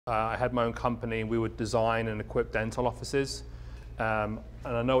I had my own company and we would design and equip dental offices. And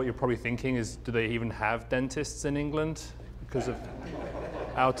I know what you're probably thinking is, do they even have dentists in England because of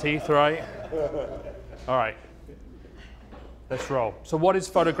our teeth, right? All right, let's roll. So what is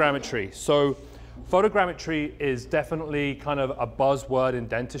photogrammetry? So photogrammetry is definitely kind of a buzzword in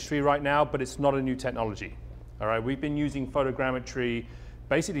dentistry right now, but it's not a new technology. All right, we've been using photogrammetry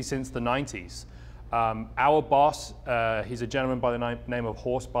basically since the 90s. Our boss, he's a gentleman by the name of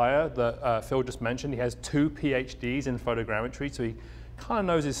Horst Beyer that Phil just mentioned. He has 2 PhDs in photogrammetry, so he kind of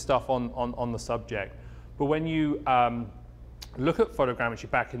knows his stuff on the subject. But when you look at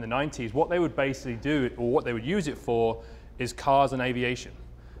photogrammetry back in the 90s, what they would basically do, or what they would use it for, is cars and aviation.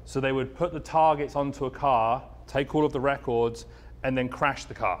 So they would put the targets onto a car, take all of the records, and then crash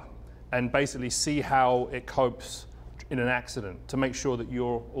the car, and basically see how it copes in an accident to make sure that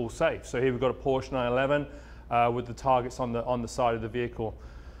you're all safe. So here we've got a Porsche 911 with the targets on the side of the vehicle.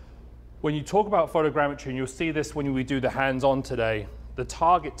 When you talk about photogrammetry, and you'll see this when we do the hands-on today, the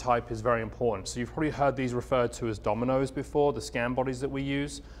target type is very important. So you've probably heard these referred to as dominoes before, the scan bodies that we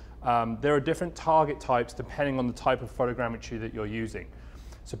use. There are different target types depending on the type of photogrammetry that you're using.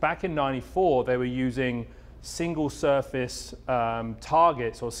 So back in '94, they were using single surface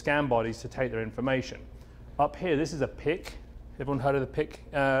targets or scan bodies to take their information. Up here, this is a PIC. Everyone heard of the PIC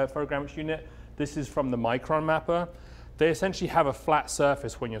photogrammetry unit? This is from the micron mapper. They essentially have a flat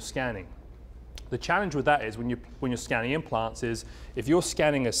surface when you're scanning. The challenge with that is when you're scanning implants is if you're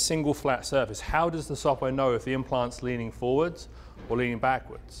scanning a single flat surface, how does the software know if the implant's leaning forwards or leaning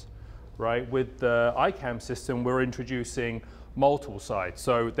backwards, right? With the ICAM system, we're introducing multiple sides.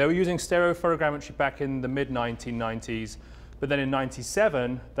 So they were using stereo photogrammetry back in the mid-1990s, but then in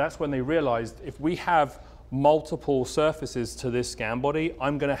 '97, that's when they realized if we have multiple surfaces to this scan body,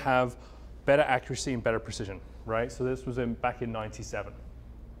 I'm going to have better accuracy and better precision, right? So this was back in '97.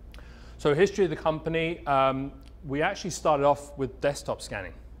 So history of the company, we actually started off with desktop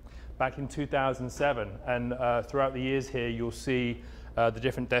scanning back in 2007. And throughout the years here, you'll see the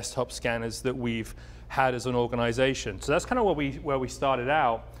different desktop scanners that we've had as an organization. So that's kind of where we started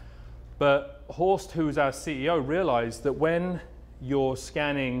out. But Horst, who's our CEO, realized that when you're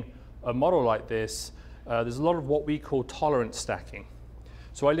scanning a model like this, there's a lot of what we call tolerance stacking.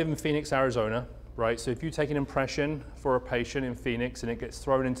 So I live in Phoenix, Arizona, right? So if you take an impression for a patient in Phoenix and it gets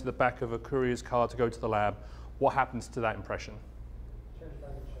thrown into the back of a courier's car to go to the lab, what happens to that impression?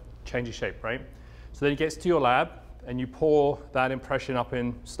 Changes shape, right? So then it gets to your lab and you pour that impression up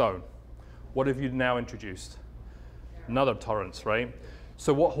in stone. What have you now introduced? Another tolerance, right?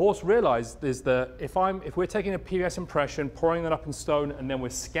 So what Horst realized is that if we're taking a PVS impression, pouring that up in stone, and then we're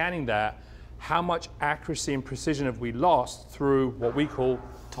scanning that, how much accuracy and precision have we lost through what we call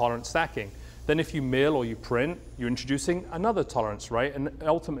tolerance stacking? Then if you mill or you print, you're introducing another tolerance, right? And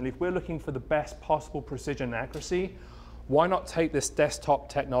ultimately, if we're looking for the best possible precision and accuracy, why not take this desktop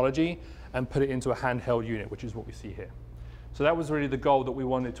technology and put it into a handheld unit, which is what we see here. So that was really the goal that we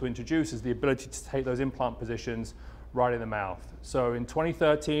wanted to introduce, is the ability to take those implant positions right in the mouth. So in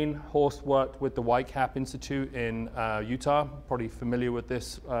 2013, Horst worked with the Whitecap Institute in Utah, probably familiar with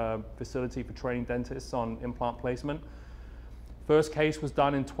this facility for training dentists on implant placement. First case was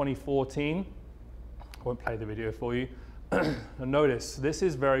done in 2014. I won't play the video for you. And notice, this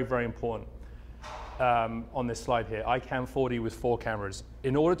is very, very important on this slide here. ICAM 40 with 4 cameras.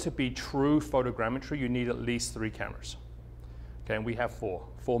 In order to be true photogrammetry, you need at least 3 cameras. Okay, and we have 4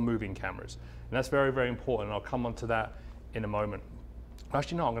 moving cameras. And that's very, very important. And I'll come onto that in a moment.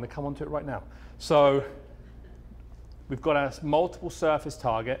 Actually, no, I'm going to come onto it right now. So we've got our multiple surface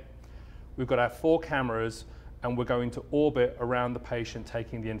target. We've got our 4 cameras, and we're going to orbit around the patient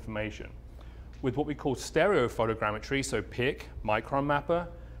taking the information. With what we call stereo photogrammetry, so PIC, micron mapper,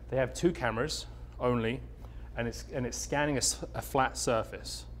 they have 2 cameras only, and it's scanning a flat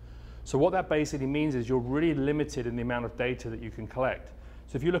surface. So what that basically means is you're really limited in the amount of data that you can collect.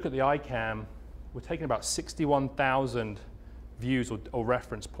 So if you look at the ICAM, we're taking about 61,000 views or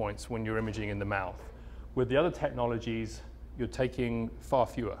reference points when you're imaging in the mouth. With the other technologies, you're taking far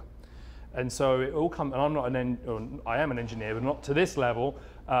fewer. And so it all comes, and I am an engineer, but not to this level,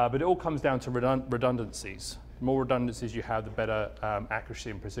 but it all comes down to redundancies. The more redundancies you have, the better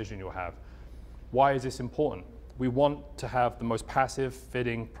accuracy and precision you'll have. Why is this important? We want to have the most passive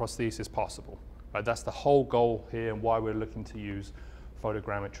fitting prosthesis possible. Right? That's the whole goal here and why we're looking to use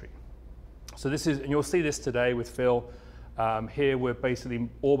photogrammetry. So this is, and you'll see this today with Phil. Here we're basically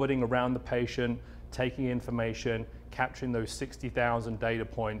orbiting around the patient, taking information, capturing those 60,000 data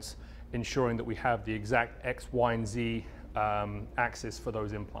points, ensuring that we have the exact X, Y, and Z axis for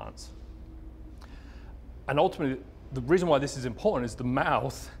those implants. And ultimately, the reason why this is important is the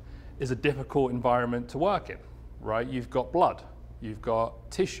mouth is a difficult environment to work in, right? You've got blood, you've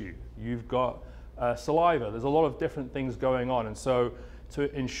got tissue, you've got saliva. There's a lot of different things going on. And so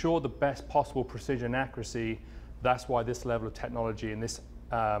to ensure the best possible precision and accuracy, that's why this level of technology and this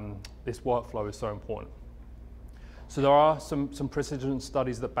workflow is so important. So there are some precision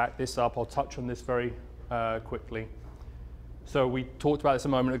studies that back this up. I'll touch on this very quickly. So we talked about this a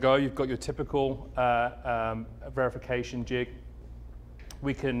moment ago. You've got your typical verification jig.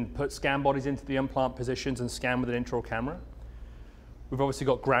 We can put scan bodies into the implant positions and scan with an intraoral camera. We've obviously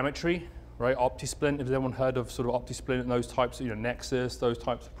got grammetry, right? OptiSplint. Has anyone heard of sort of OptiSplint and those types of, Nexus, those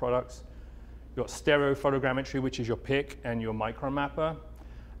types of products? You've got stereo photogrammetry, which is your PIC and your micron mapper.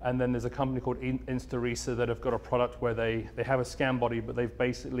 And then there's a company called Instarisa that have got a product where they have a scan body, but they've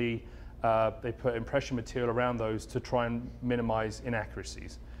basically they put impression material around those to try and minimize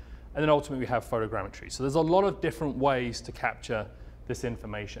inaccuracies. And then ultimately we have photogrammetry. So there's a lot of different ways to capture this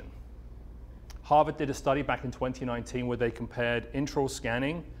information. Harvard did a study back in 2019 where they compared intraoral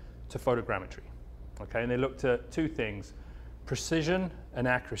scanning to photogrammetry. Okay, and they looked at two things, precision and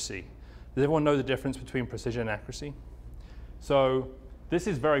accuracy. Does everyone know the difference between precision and accuracy? So this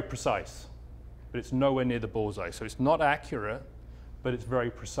is very precise, but it's nowhere near the bullseye. So it's not accurate, but it's very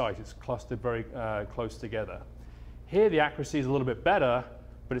precise. It's clustered very close together. Here, the accuracy is a little bit better,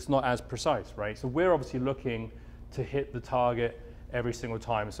 but it's not as precise, right? So we're obviously looking to hit the target every single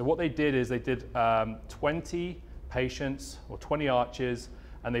time. So what they did is they did 20 patients or 20 arches,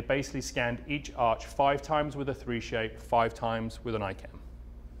 and they basically scanned each arch 5 times with a 3 shape, 5 times with an ICAM.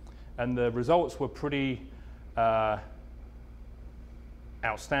 And the results were pretty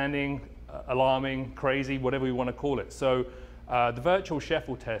outstanding, alarming, crazy, whatever we want to call it. So the virtual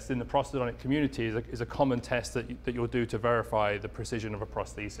Sheffield test in the prosthodontic community is a common test that you'll do to verify the precision of a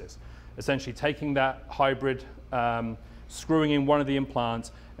prosthesis. Essentially taking that hybrid, screwing in one of the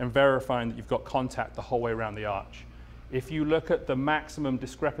implants and verifying that you've got contact the whole way around the arch. If you look at the maximum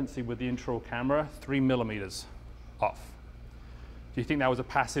discrepancy with the intraoral camera, 3 millimeters off. Do you think that was a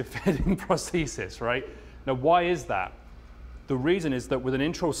passive fitting prosthesis, right? Now, why is that? The reason is that with an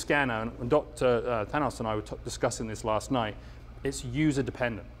intraoral scanner, and Dr. Thanos and I were discussing this last night, it's user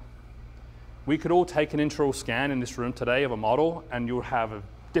dependent. We could all take an intraoral scan in this room today of a model and you'll have a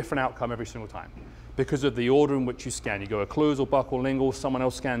different outcome every single time because of the order in which you scan. You go occlusal, buccal, lingual, someone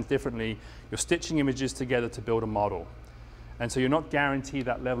else scans differently. You're stitching images together to build a model. And so you're not guaranteed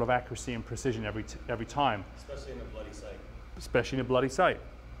that level of accuracy and precision every time. Especially in a bloody site. Especially in a bloody site.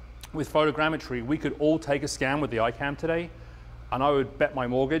 With photogrammetry, we could all take a scan with the ICAM today, and I would bet my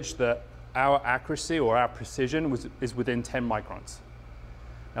mortgage that our accuracy or our precision is within 10 microns.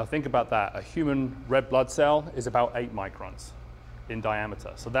 Now think about that. A human red blood cell is about 8 microns in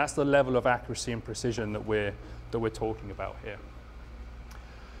diameter. So that's the level of accuracy and precision that we're talking about here.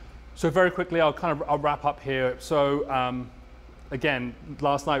 So very quickly, I'll wrap up here. So again,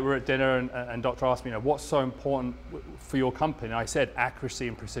 last night we were at dinner and Doctor asked me, what's so important for your company? And I said accuracy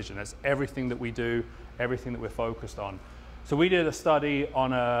and precision. That's everything that we do, everything that we're focused on. So we did a study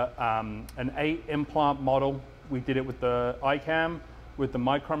on an 8 implant model. We did it with the ICAM, with the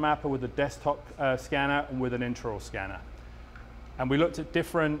micron mapper, with the desktop scanner, and with an intraoral scanner. And we looked at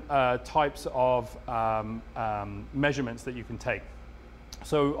different types of measurements that you can take.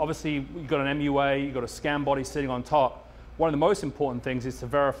 So obviously you've got an MUA, you've got a scan body sitting on top. One of the most important things is to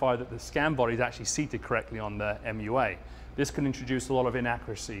verify that the scan body is actually seated correctly on the MUA. This can introduce a lot of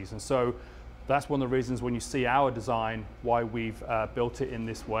inaccuracies. And so that's one of the reasons when you see our design, why we've built it in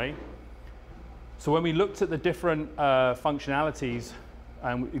this way. So when we looked at the different functionalities,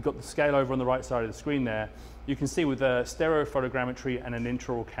 and we've got the scale over on the right side of the screen there, you can see with a stereo photogrammetry and an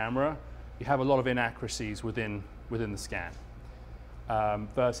intraoral camera, you have a lot of inaccuracies within the scan.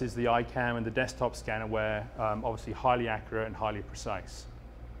 Versus the ICAM and the desktop scanner where obviously highly accurate and highly precise.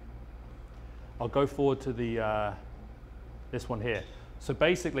 I'll go forward to this one here. So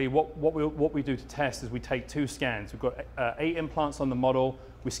basically what we do to test is we take 2 scans. We've got 8 implants on the model,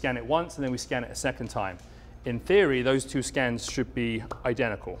 we scan it once and then we scan it a second time. In theory, those 2 scans should be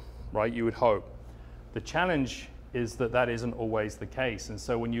identical, right? You would hope. The challenge is that that isn't always the case. And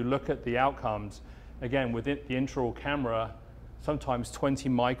so when you look at the outcomes, again, with the intraoral camera, sometimes 20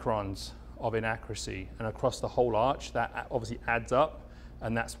 microns of inaccuracy, and across the whole arch, that obviously adds up,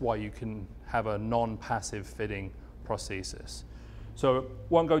 and that's why you can have a non-passive fitting prosthesis. So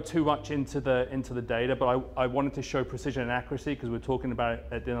won't go too much into the data, but I wanted to show precision and accuracy because we were talking about it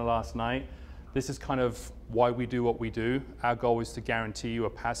at dinner last night. This is kind of why we do what we do. Our goal is to guarantee you a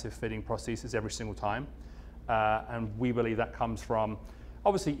passive fitting prosthesis every single time, and we believe that comes from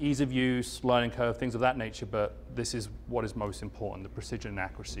Obviously, ease of use, learning curve, things of that nature, but this is what is most important, the precision and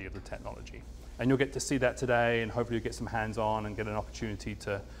accuracy of the technology. And you'll get to see that today, and hopefully you'll get some hands-on and get an opportunity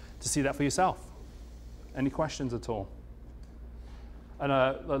to see that for yourself. Any questions at all? And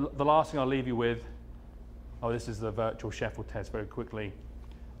the last thing I'll leave you with, this is the virtual Sheffield test very quickly.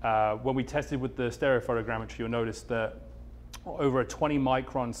 When we tested with the stereophotogrammetry, you'll notice that over a 20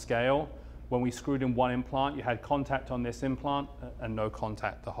 micron scale, when we screwed in one implant, you had contact on this implant and no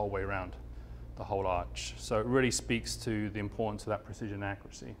contact the whole way around, the whole arch. So it really speaks to the importance of that precision and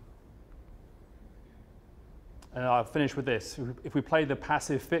accuracy. And I'll finish with this. If we play the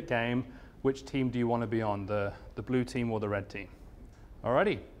passive fit game, which team do you want to be on, the blue team or the red team?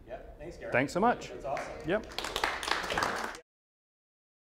 Alrighty. Yep, thanks, Gary. Thanks so much. That's awesome. Yep.